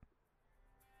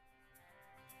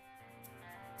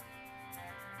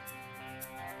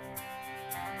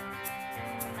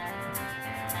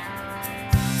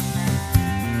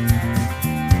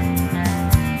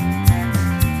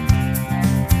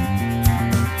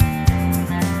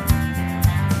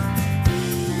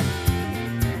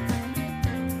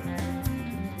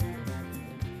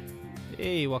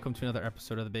welcome to another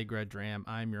episode of the Big Red Dram.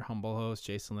 I'm your humble host,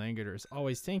 Jason Langerter. As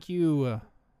always, thank you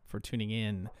for tuning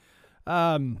in.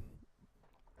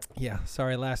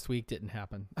 Sorry, last week didn't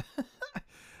happen.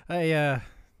 I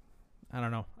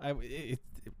don't know.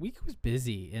 Week was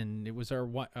busy, and it was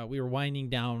we were winding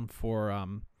down for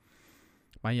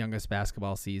my youngest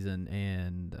basketball season,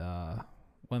 and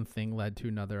one thing led to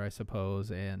another, I suppose,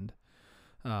 and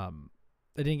I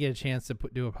didn't get a chance to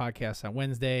do a podcast on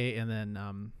Wednesday, and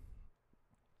then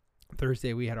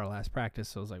Thursday we had our last practice,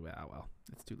 so I was like, well,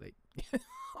 it's too late.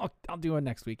 I'll do it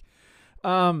next week.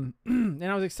 And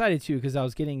I was excited too because I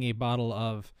was getting a bottle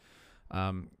of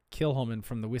Kilchoman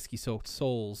from the Whiskey Soaked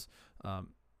Souls.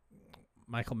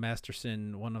 Michael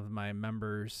Masterson, one of my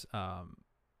members,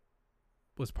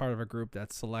 was part of a group that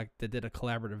did a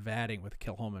collaborative vatting with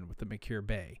Kilchoman with the Machir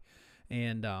Bay,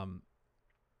 and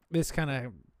this kind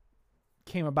of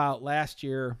came about last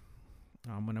year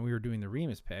when we were doing the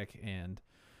Remus pick, and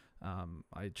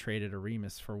I traded a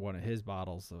Remus for one of his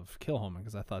bottles of Kilchoman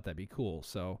because I thought that'd be cool.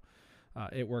 So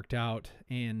it worked out,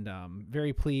 and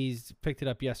very pleased. Picked it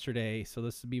up yesterday, so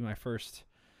this would be my first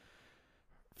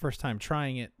time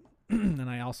trying it. And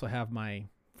I also have my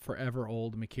forever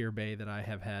old Machir Bay that I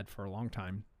have had for a long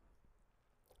time.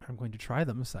 I'm going to try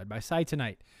them side by side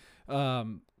tonight.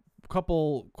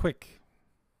 Couple quick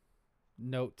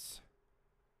notes.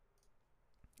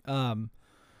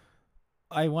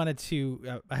 I wanted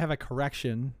to. I have a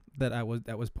correction that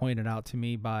was pointed out to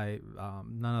me by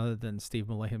none other than Steve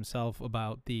Millay himself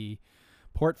about the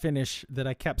port finish that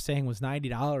I kept saying was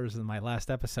 $90 in my last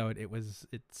episode. It's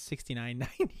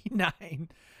 $69.99.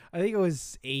 I think it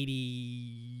was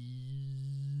 80.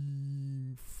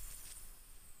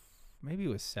 Maybe it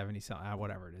was 70 something.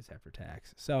 Whatever it is after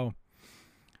tax. So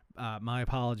my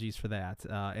apologies for that.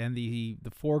 And the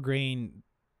 4-grain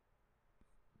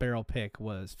barrel pick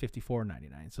was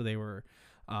 $54.99. So they were.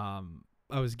 I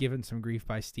was given some grief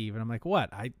by Steve, and I'm like,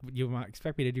 "What? You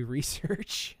expect me to do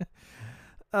research?"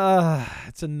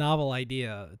 It's a novel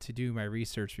idea to do my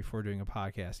research before doing a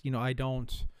podcast. I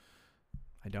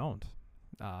don't.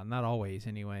 Not always,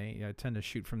 anyway. I tend to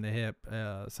shoot from the hip.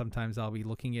 Sometimes I'll be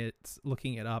looking it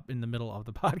up in the middle of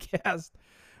the podcast.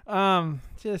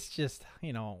 Just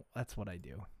that's what I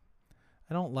do.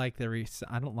 I don't like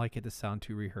I don't like it to sound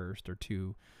too rehearsed or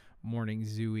too morning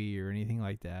zooey or anything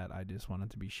like that. I just want it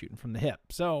to be shooting from the hip.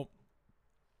 So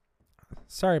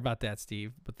sorry about that,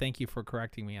 Steve, but thank you for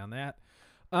correcting me on that.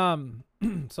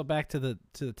 So back to the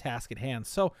task at hand.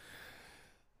 So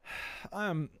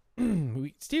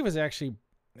Steve was actually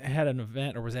was at an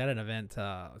event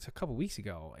a couple weeks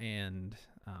ago, and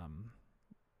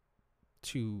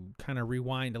to kind of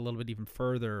rewind a little bit even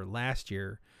further, last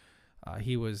year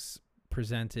he was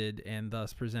presented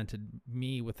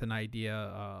me with an idea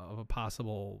of a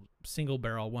possible single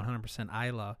barrel 100%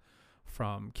 Islay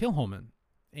from Kilchoman.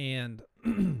 And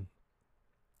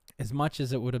as much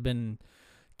as it would have been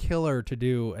killer to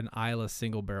do an Islay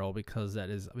single barrel, because that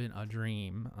has been a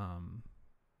dream,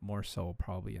 more so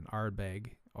probably an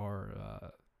Ardbeg, or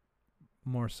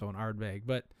more so an Ardbeg,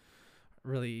 but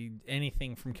really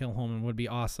anything from Kilchoman would be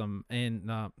awesome. And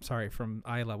from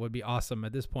Islay would be awesome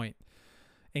at this point.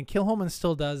 And Kilchoman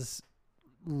still does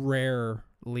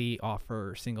rarely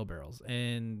offer single barrels.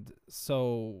 And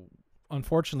so,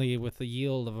 unfortunately, with the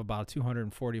yield of about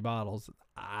 240 bottles,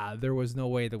 there was no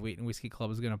way the Wheat and Whiskey Club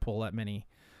was going to pull that many.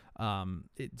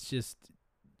 It's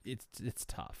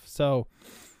tough. So,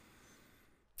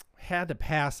 had to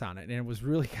pass on it. And it was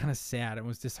really kind of sad. It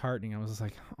was disheartening. I was just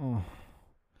like, oh.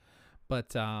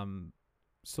 But,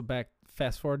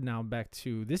 fast forward now back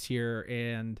to this year,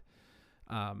 and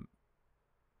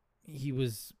he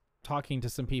was talking to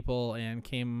some people, and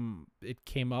it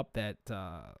came up that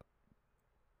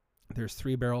there's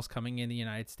 3 barrels coming in the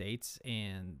United States,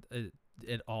 and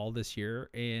it all this year.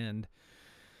 And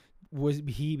would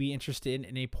he be interested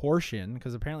in a portion?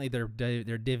 Because apparently they're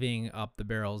divvying up the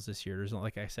barrels this year.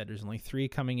 Like I said, there's only 3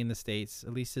 coming in the States.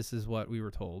 At least this is what we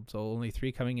were told. So only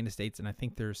 3 coming in the States, and I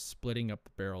think they're splitting up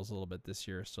the barrels a little bit this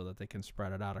year so that they can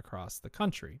spread it out across the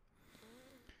country.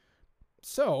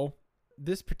 So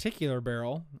this particular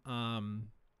barrel,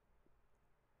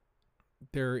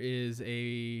 there is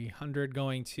 100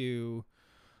 going to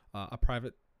a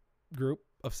private group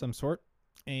of some sort,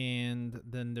 and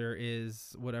then there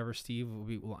is whatever Steve will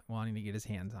be wanting to get his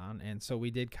hands on. And so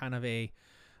we did kind of a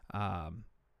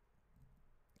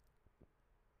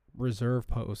reserve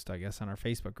post, I guess, on our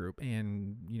Facebook group,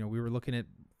 and we were looking at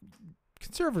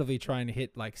conservatively trying to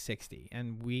hit like 60,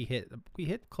 and we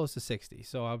hit close to 60.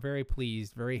 So I'm very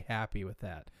pleased, very happy with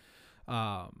that.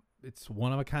 It's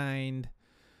one of a kind,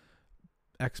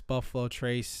 ex-Buffalo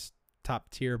Trace top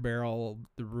tier barrel.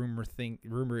 The rumor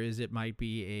is it might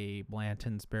be a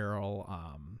Blanton's barrel.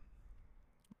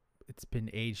 It's been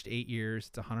aged 8 years.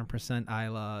 It's 100%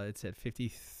 Islay. It's at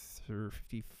 50 or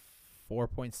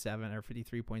 54.7 or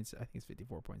 53 points. I think it's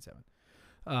 54.7,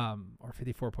 or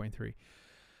 54.3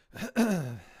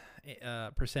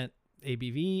 percent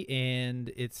ABV,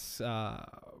 and it's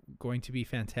going to be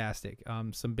fantastic.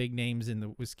 Some big names in the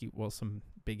whiskey, well, some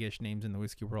big-ish names in the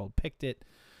whiskey world picked it.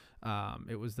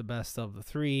 It was the best of the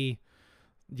three,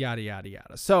 yada, yada,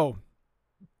 yada. So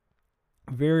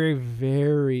very,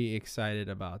 very excited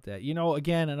about that.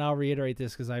 Again, and I'll reiterate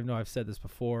this because I know I've said this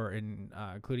before, and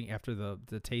including after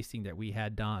the tasting that we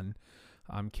had done.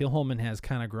 Kilchoman has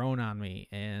kind of grown on me,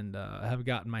 and I have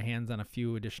gotten my hands on a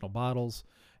few additional bottles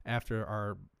after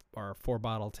our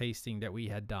 4-bottle tasting that we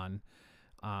had done.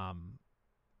 And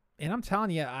I'm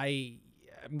telling you, I'm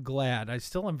glad. I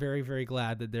still am very, very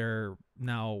glad that they're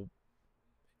now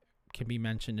can be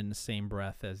mentioned in the same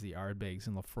breath as the Ardbegs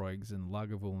and Lafroigs and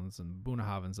Lagavulins and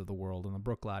Bunnahavens of the world, and the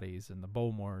Brookladdies and the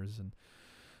Bowmores and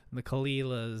the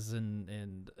Kalilas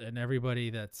and everybody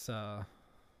that's who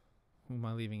am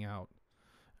I leaving out?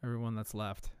 Everyone that's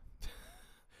left.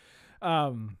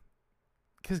 Because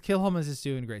Kilchoman is just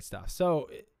doing great stuff. So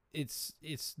it's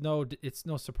no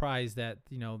surprise that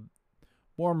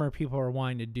more and more people are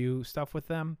wanting to do stuff with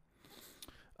them.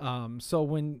 So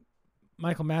when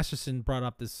Michael Masterson brought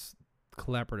up this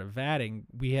collaborative vatting,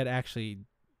 we had actually,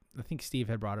 I think Steve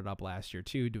had brought it up last year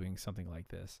too, doing something like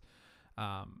this.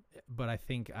 But I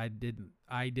think I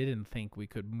didn't think we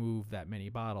could move that many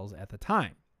bottles at the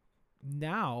time.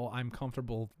 Now I'm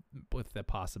comfortable with the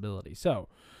possibility. So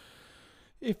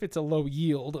if it's a low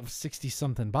yield of 60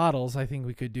 something bottles, I think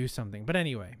we could do something. But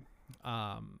anyway,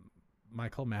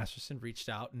 Michael Masterson reached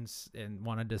out and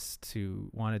wanted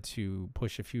to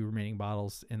push a few remaining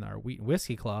bottles in our Wheat and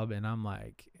Whiskey Club, and I'm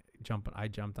like, I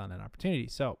jumped on that opportunity.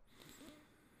 So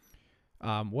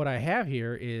what I have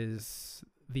here is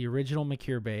the original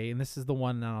Machir Bay, and this is the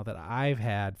one now that I've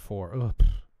had for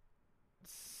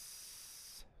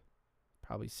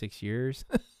probably 6 years,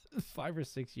 5 or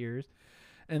 6 years.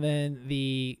 And then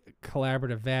the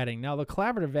collaborative vatting. Now, the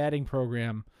collaborative vatting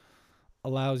program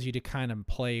allows you to kind of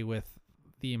play with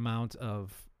the amount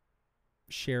of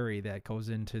sherry that goes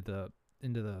into the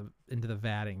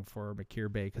vatting for Machir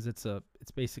Bay, because it's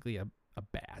basically a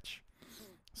batch.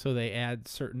 So they add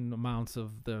certain amounts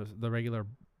of the regular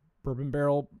bourbon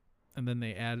barrel, and then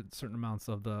they add certain amounts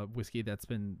of the whiskey that's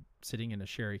been sitting in a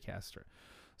sherry caster.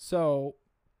 So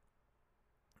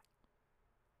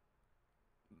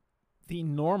the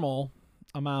normal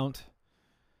amount,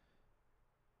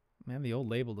 man, the old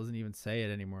label doesn't even say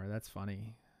it anymore. That's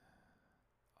funny.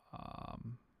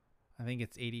 I think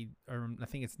it's 80, or I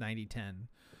think it's 90-10.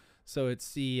 So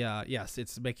it's the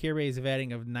it's Machir Bay's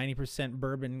vatting of 90%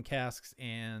 bourbon casks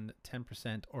and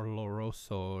 10%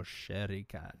 Oloroso sherry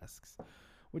casks,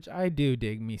 which I do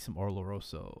dig me some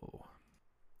Oloroso.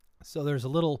 So there's a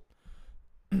little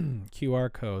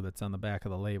QR code that's on the back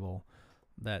of the label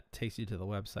that takes you to the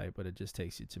website, but it just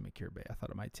takes you to Machir Bay. I thought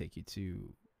it might take you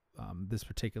to this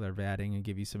particular vatting and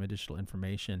give you some additional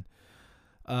information.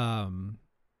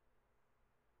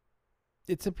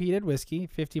 It's a peated whiskey,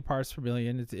 50 parts per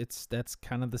million. That's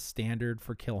kind of the standard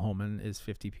for Kilchoman is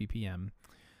 50 ppm.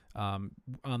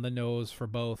 On the nose for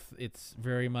both, it's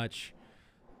very much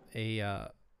a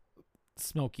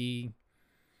smoky.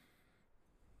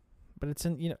 But it's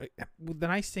the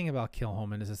nice thing about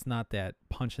Kilchoman is it's not that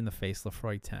punch in the face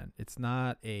Lafroy 10. It's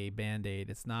not a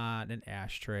Band-Aid. It's not an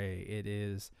ashtray. It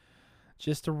is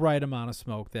just the right amount of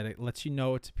smoke that it lets you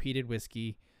know it's a peated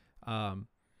whiskey.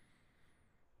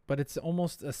 But it's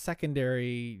almost a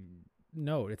secondary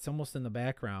note. It's almost in the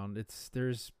background.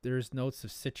 There's notes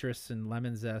of citrus and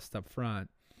lemon zest up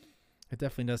front. It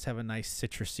definitely does have a nice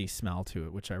citrusy smell to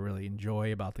it, which I really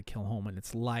enjoy about the Kilchoman.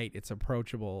 It's light. It's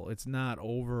approachable. It's not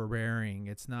overbearing.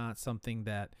 It's not something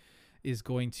that is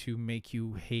going to make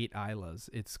you hate Islas.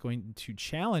 It's going to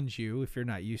challenge you if you're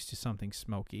not used to something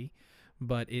smoky,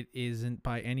 but it isn't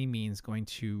by any means going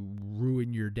to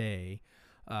ruin your day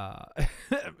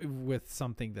with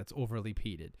something that's overly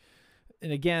peated.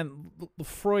 And again,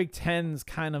 Lafroy 10's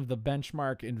kind of the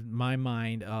benchmark in my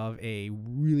mind of a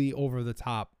really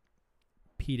over-the-top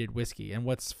peated whiskey. And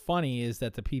what's funny is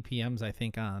that the ppms I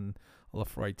think on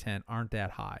Lafroy 10 aren't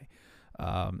that high.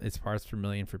 Its parts per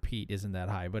million for peat isn't that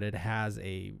high, but it has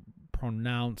a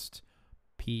pronounced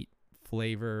peat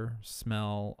flavor,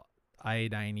 smell,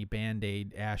 iodine,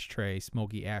 Band-Aid, ashtray,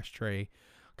 smoky ashtray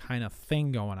kind of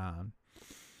thing going on.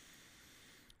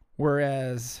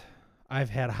 Whereas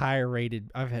I've had higher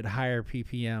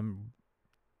ppm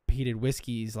peated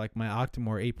whiskeys like my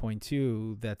Octomore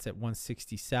 8.2 that's at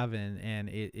 167, and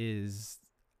it is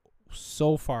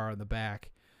so far in the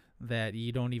back that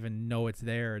you don't even know it's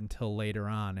there until later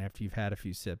on after you've had a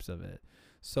few sips of it.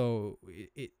 So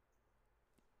it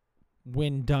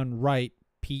when done right,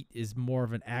 peat is more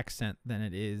of an accent than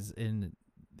it is in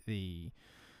the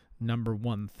number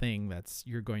one thing that's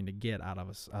you're going to get out of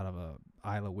a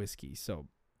Islay whiskey. So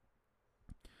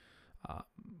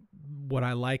what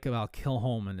I like about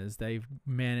Kilchoman is they've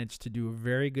managed to do a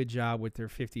very good job with their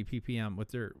 50 ppm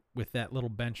with that little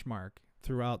benchmark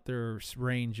throughout their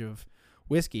range of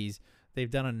whiskeys. They've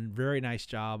done a very nice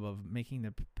job of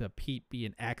making the peat be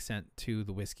an accent to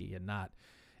the whiskey and not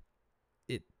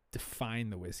it define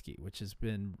the whiskey, which has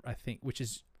been, I think, which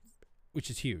is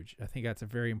huge. I think that's a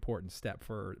very important step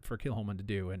for Kilchoman to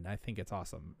do, and I think it's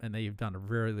awesome. And they've done a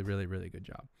really, really, really good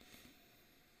job.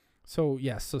 So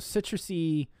yes, so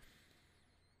citrusy.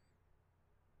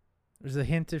 There's a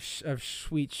hint of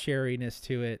sweet sherryness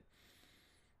to it.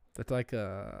 That's like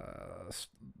a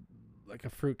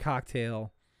fruit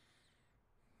cocktail.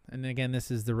 And again, this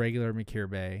is the regular Machir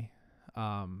Bay.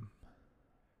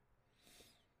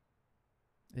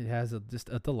 It has just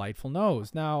a delightful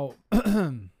nose. Now,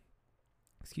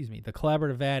 excuse me, the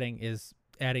collaborative Vatting is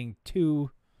adding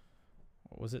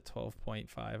what was it,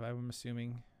 12.5, I'm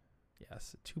assuming?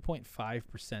 Yes,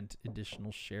 2.5%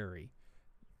 additional sherry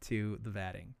to the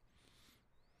Vatting.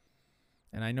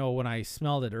 And I know when I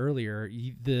smelled it earlier,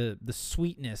 the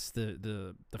sweetness,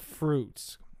 the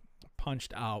fruits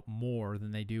punched out more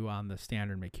than they do on the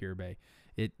standard Machir Bay.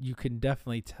 You can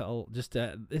definitely tell just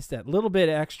that little bit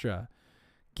extra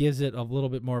gives it a little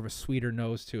bit more of a sweeter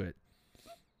nose to it.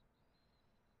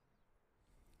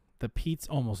 The peat's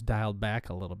almost dialed back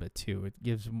a little bit too.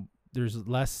 There's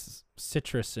less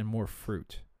citrus and more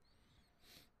fruit,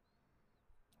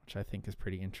 which I think is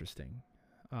pretty interesting.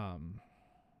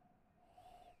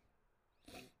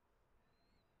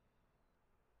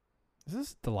 This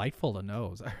is delightful to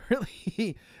nose.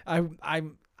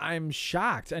 I'm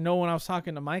shocked. I know when I was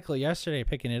talking to Michael yesterday,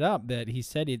 picking it up, that he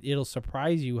said it'll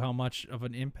surprise you how much of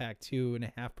an impact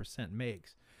 2.5%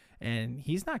 makes, and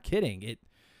he's not kidding.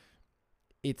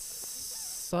 It's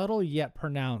subtle yet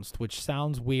pronounced, which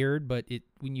sounds weird, but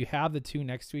when you have the two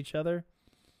next to each other,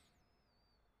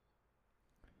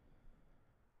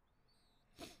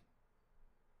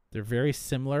 they're very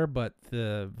similar, but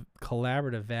the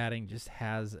collaborative Vatting just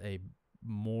has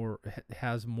more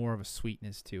of a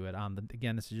sweetness to it.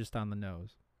 Again, this is just on the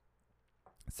nose.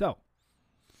 So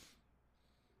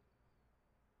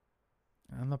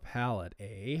on the palate,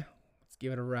 let's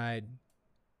give it a ride.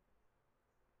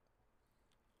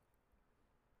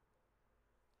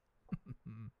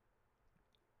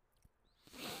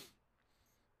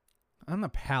 On the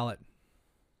palate,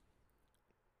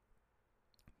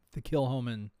 the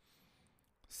Kilchoman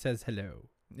says hello.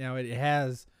 Now it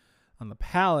has on the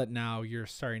palate. Now you're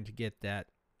starting to get that.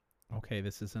 Okay,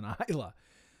 this is an Islay.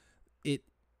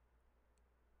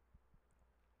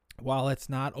 While it's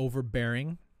not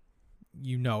overbearing,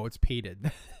 it's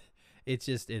peated.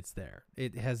 It's there.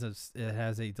 It has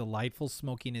a delightful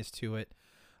smokiness to it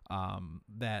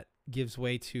that gives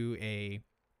way to a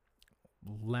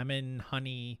lemon,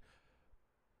 honey,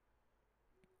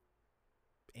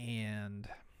 and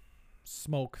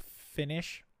smoke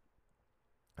finish.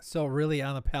 So really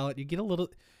on the palate, you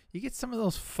get some of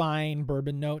those fine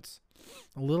bourbon notes,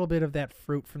 a little bit of that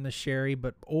fruit from the sherry,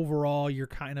 but overall you're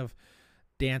kind of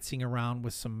dancing around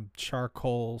with some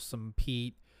charcoal, some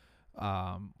peat,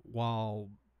 while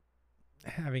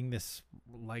having this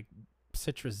like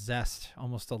citrus zest,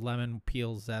 almost a lemon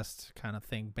peel zest kind of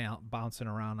thing bouncing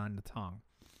around on the tongue.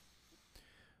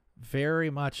 Very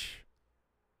much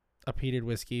a peated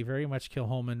whiskey, very much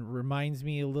Kilchoman. Reminds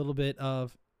me a little bit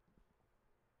of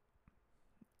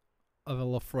a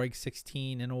Lafroig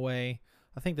 16 in a way.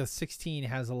 I think the 16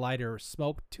 has a lighter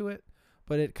smoke to it,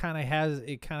 but it kind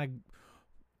of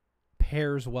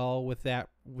pairs well with that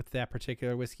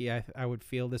particular whiskey. I would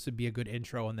feel this would be a good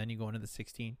intro, and then you go into the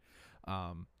 16.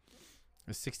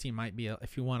 The 16 might be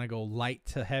if you want to go light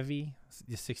to heavy,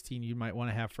 the 16 you might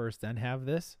want to have first, then have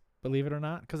this. Believe it or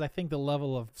not, because I think the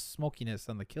level of smokiness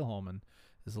on the Kilchoman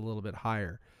is a little bit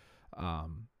higher.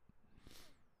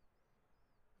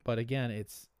 But again,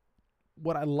 it's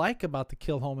what I like about the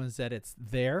Kilchoman is that it's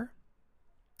there,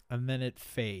 and then it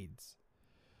fades.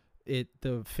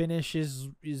 The finish is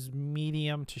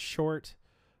medium to short,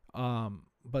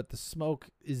 but the smoke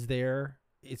is there.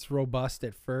 It's robust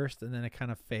at first, and then it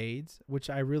kind of fades, which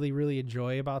I really, really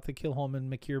enjoy about the Kilchoman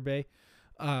Machir Bay.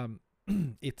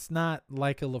 It's not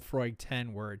like a Lafroig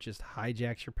 10 where it just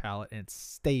hijacks your palate and it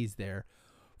stays there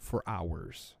for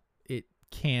hours.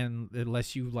 can,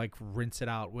 unless you like rinse it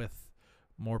out with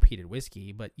more peated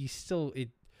whiskey, but you still,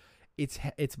 it's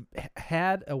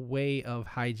had a way of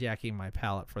hijacking my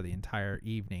palate for the entire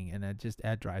evening, and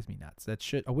that drives me nuts.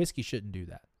 A whiskey shouldn't do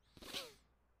that.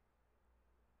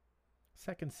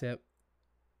 Second sip.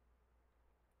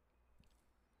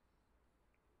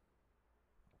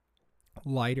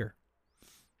 Lighter.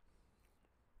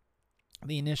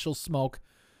 The initial smoke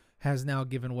has now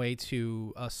given way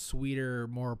to a sweeter,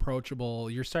 more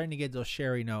approachable. You're starting to get those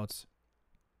sherry notes.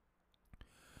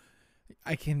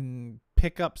 I can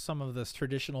pick up some of this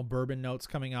traditional bourbon notes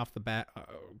coming off the bat,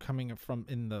 coming from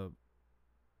in the,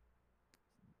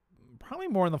 probably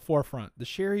more in the forefront. The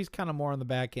sherry's kind of more on the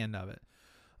back end of it.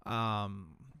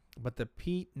 But the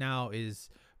peat now is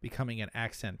becoming an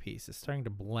accent piece. It's starting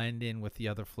to blend in with the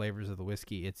other flavors of the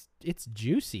whiskey. It's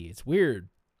juicy. It's weird.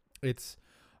 It's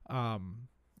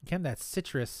again, that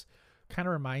citrus kind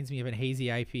of reminds me of a hazy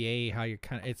IPA, how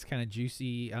it's kind of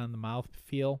juicy on the mouth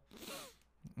feel.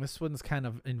 This one's kind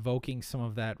of invoking some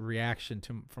of that reaction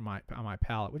on my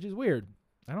palate, which is weird.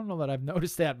 I don't know that I've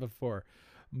noticed that before,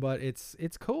 but it's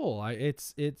cool.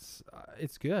 It's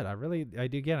good. I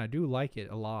do like it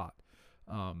a lot.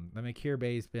 The Machir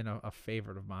Bay has been a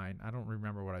favorite of mine. I don't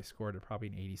remember what I scored it, probably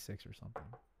an 86 or something.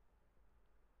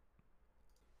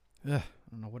 I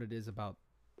don't know what it is about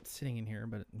sitting in here,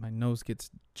 but my nose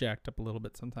gets jacked up a little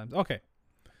bit sometimes. Okay.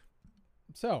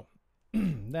 So,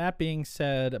 that being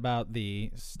said about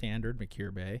the standard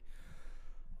Machir Bay,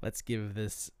 let's give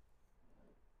this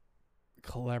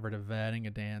collaborative vatting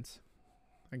a dance.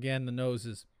 Again, the nose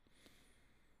is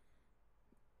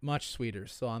much sweeter.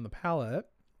 So on the palate,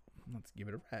 let's give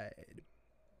it a ride.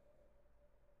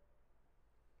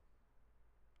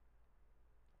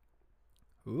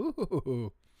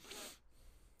 Ooh.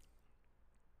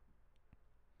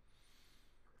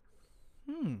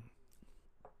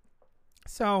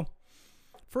 So,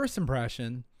 first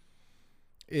impression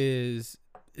is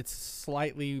it's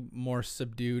slightly more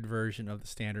subdued version of the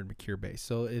standard Machir Bay.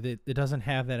 So it doesn't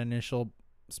have that initial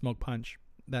smoke punch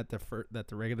that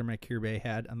the regular Machir Bay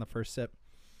had on the first sip.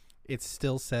 It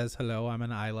still says, hello, I'm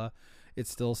an Islay. It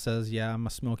still says, yeah, I'm a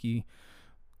smoky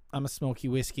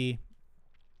whiskey.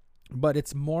 But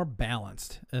it's more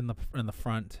balanced in the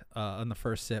front, on the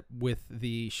first sip, with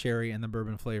the sherry and the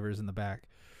bourbon flavors in the back.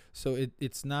 So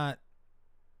it's not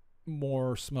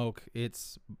more smoke.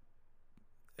 It's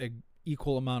an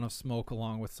equal amount of smoke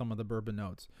along with some of the bourbon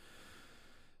notes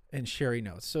and sherry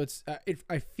notes. So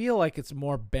I feel like it's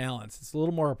more balanced. It's a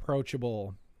little more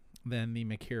approachable than the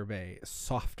Machir Bay,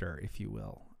 softer, if you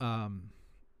will.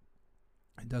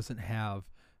 It doesn't have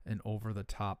an over the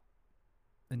top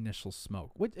initial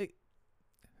smoke.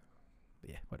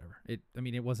 Yeah, whatever. It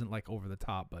wasn't like over the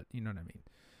top, but you know what I mean.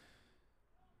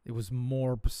 It was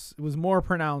more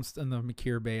pronounced in the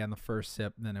Machir Bay on the first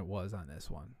sip than it was on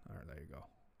this one. All right,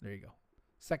 there you go.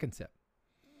 Second sip.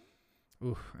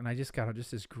 Ooh, and I just got just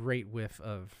this great whiff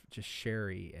of just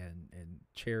sherry and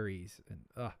cherries and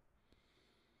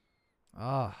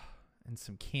and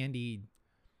some candied,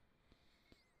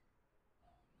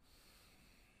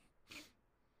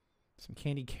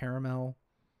 caramel,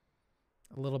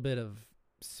 a little bit of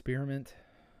spearmint,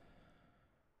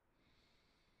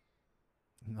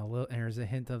 and there's a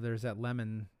hint of there's that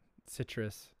lemon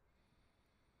citrus.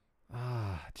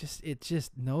 It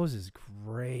just noses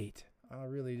great. I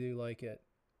really do like it.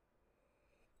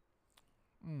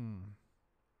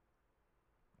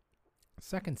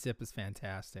 Second sip is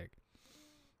fantastic.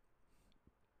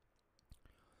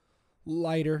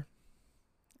 Lighter.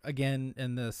 Again,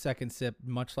 in the second sip,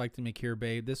 much like the Machir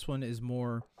Bay, this one is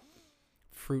more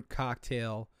fruit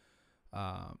cocktail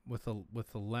with a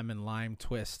lemon lime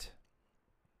twist.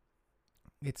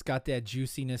 It's got that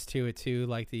juiciness to it too,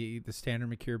 like the standard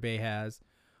Machir Bay has.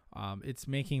 It's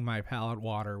making my palate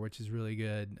water, which is really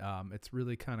good. It's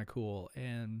really kind of cool,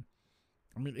 and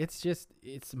I mean,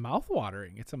 it's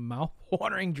mouth-watering. It's a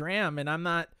mouth-watering dram, and I'm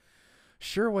not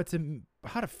sure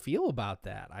how to feel about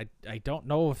that. I don't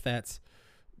know if that's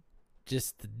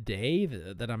just the day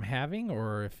that I'm having,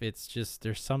 or if it's just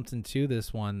there's something to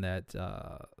this one that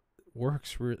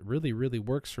works really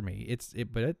works for me. It's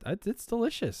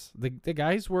delicious. The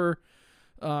guys were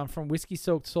from Whiskey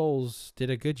Soaked Souls did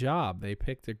a good job. They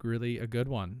picked a good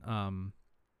one.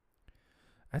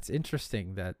 That's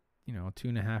interesting that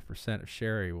 2.5% of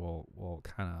sherry will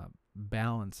kind of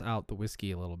balance out the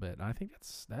whiskey a little bit. And I think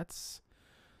that's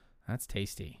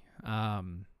tasty.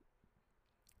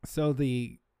 So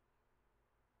the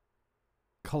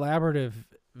collaborative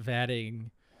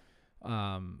vatting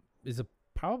is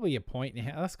probably a point and a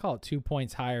half. Let's call it 2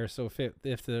 points higher. So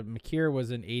if the Machir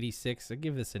was an 86, I'd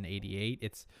give this an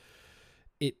 88.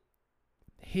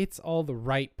 hits all the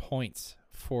right points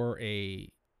for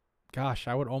gosh,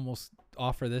 I would almost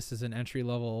offer this as an entry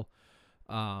level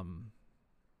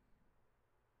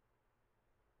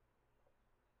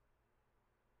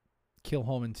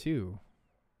Kilchoman 2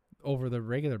 over the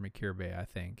regular Machir Bay, I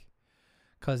think,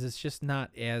 because it's just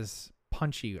not as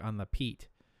punchy on the peat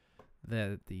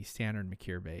that the standard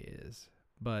Machir Bay is.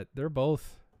 But they're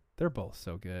both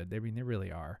so good. I mean, they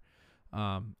really are.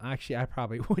 Actually, I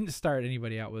probably wouldn't start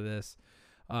anybody out with this,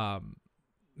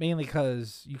 mainly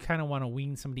because you kind of want to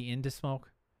wean somebody into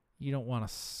smoke. You don't want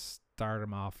to start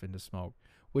them off into smoke,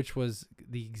 which was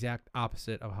the exact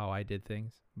opposite of how I did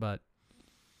things. But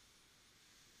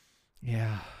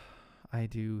yeah, I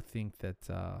do think that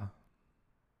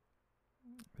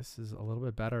this is a little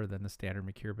bit better than the standard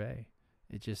Machir Bay.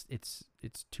 It's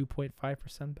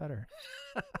 2.5% better.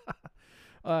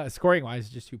 Scoring wise,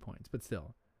 just 2 points, but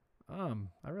still,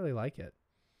 I really like it.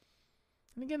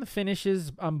 And again, the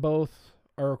finishes on both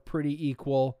are pretty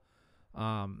equal.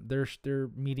 They're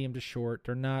medium to short.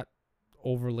 They're not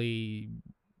overly,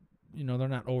 they're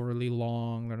not overly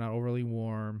long. They're not overly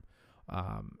warm.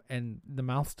 And the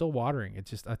mouth's still watering.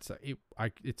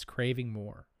 It's craving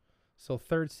more. So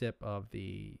third sip of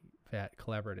the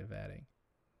collaborative vatting.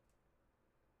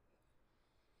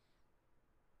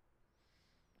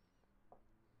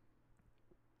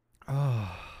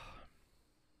 Oh.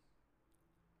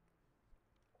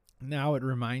 Now it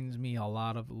reminds me a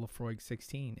lot of Lefroy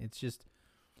 16. It's just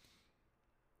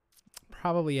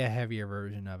probably a heavier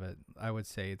version of it. I would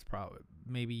say it's probably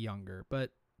maybe younger,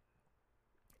 but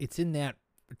it's in that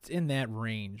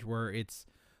range where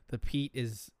the peat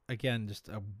is, again,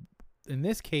 in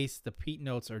this case, the peat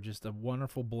notes are just a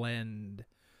wonderful blend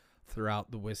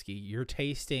throughout the whiskey. You're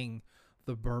tasting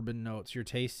the bourbon notes, you're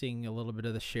tasting a little bit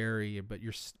of the sherry, but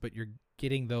you're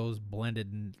getting those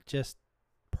blended just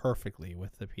perfectly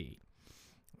with the peat.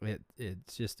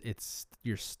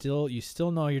 You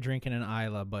still know you're drinking an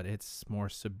Islay, but it's more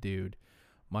subdued,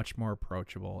 much more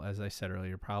approachable. As I said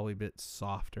earlier, probably a bit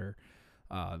softer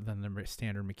than the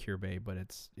standard Machir Bay, but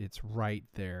it's right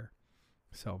there.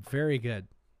 So very good.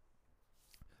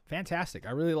 Fantastic.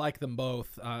 I really like them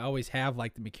both. I always have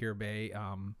liked the Machir Bay,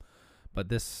 but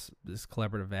this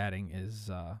collaborative vatting is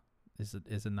a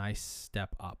nice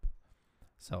step up.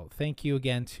 So thank you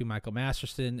again to Michael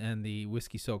Masterson and the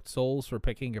Whiskey Soaked Souls for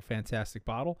picking a fantastic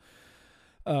bottle.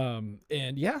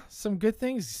 And yeah, some good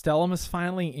things. Stellum is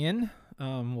finally in.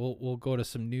 We'll go to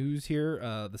some news here.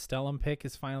 The Stellum pick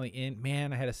is finally in.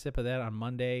 Man, I had a sip of that on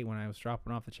Monday when I was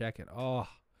dropping off the check. And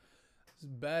it's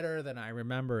better than I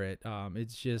remember it.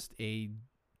 It's just a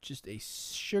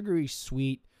sugary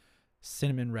sweet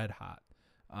cinnamon red hot.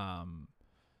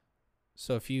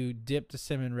 So if you dip the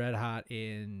cinnamon red hot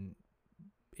in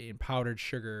powdered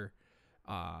sugar,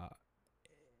 that's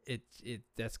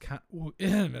kind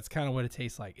of what it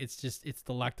tastes like. It's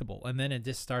delectable, and then it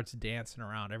just starts dancing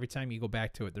around. Every time you go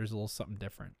back to it, there's a little something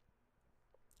different.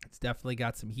 It's definitely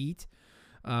got some heat.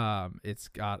 It's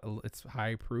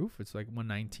high proof. It's like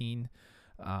 119.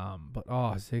 But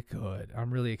is it good?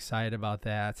 I'm really excited about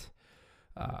that.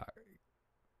 I'm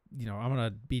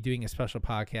gonna be doing a special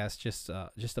podcast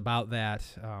just about that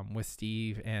with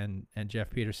Steve and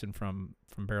Jeff Peterson from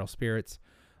Barrel Spirits.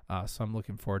 So I'm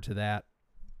looking forward to that.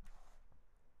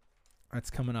 That's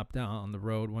coming up down the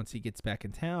road once he gets back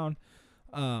in town.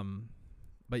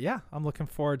 But yeah, I'm looking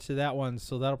forward to that one.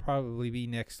 So that'll probably be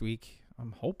next week.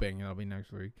 I'm hoping it'll be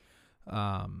next week.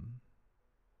 But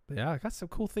yeah, I got some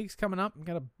cool things coming up. I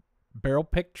got a barrel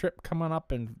pick trip coming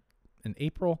up in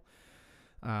April.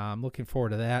 I'm looking forward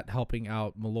to that, helping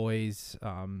out Malloy's,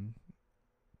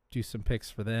 do some picks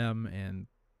for them and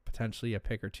potentially a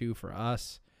pick or two for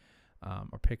us,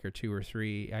 or pick or 2 or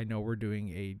 3. I know we're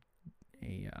doing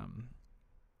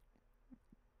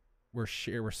we're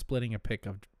splitting a pick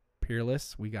of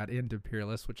Peerless. We got into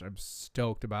Peerless, which I'm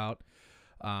stoked about.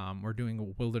 We're doing a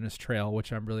Wilderness Trail,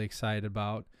 which I'm really excited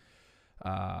about.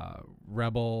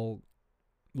 Rebel,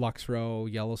 Lux Row,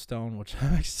 Yellowstone, which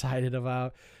I'm excited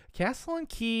about. Castle and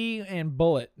Key and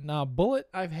Bullet. Now, Bullet,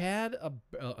 I've had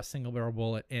a single barrel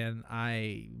Bullet, and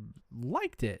I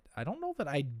liked it. I don't know that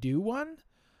I do one,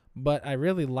 but I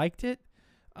really liked it.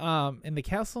 And the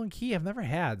Castle and Key I've never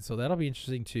had, so that'll be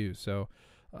interesting too. So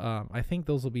I think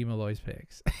those will be Malloy's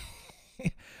picks.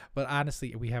 But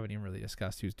honestly, we haven't even really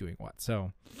discussed who's doing what.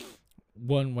 So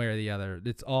one way or the other,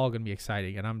 it's all going to be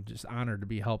exciting, and I'm just honored to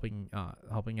be helping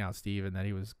out Steve, and that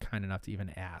he was kind enough to even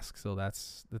ask. So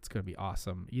that's going to be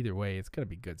awesome. Either way, it's going to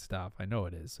be good stuff. I know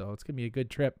it is. So it's going to be a good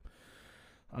trip.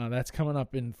 That's coming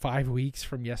up in 5 weeks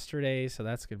from yesterday, so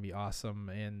that's going to be awesome.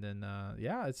 And then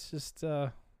yeah, it's just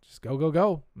just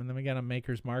go. And then we got a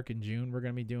Maker's Mark in June we're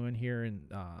going to be doing here in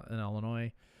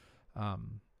Illinois.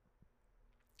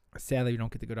 Sadly, we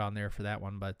don't get to go down there for that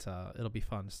one, but it'll be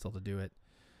fun still to do it.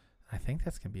 I think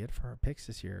that's going to be it for our picks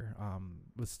this year.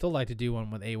 Would still like to do one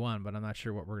with A1, but I'm not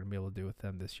sure what we're going to be able to do with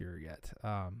them this year yet.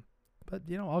 But,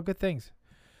 all good things.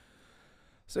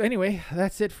 So anyway,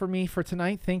 that's it for me for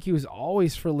tonight. Thank you as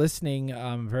always for listening.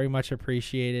 Very much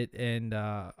appreciate it. And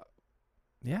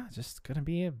just going to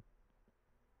be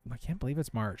I can't believe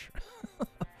it's March.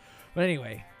 But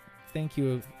anyway, thank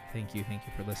you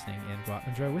for listening, and go out and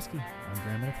enjoy whiskey one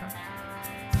dram at a time.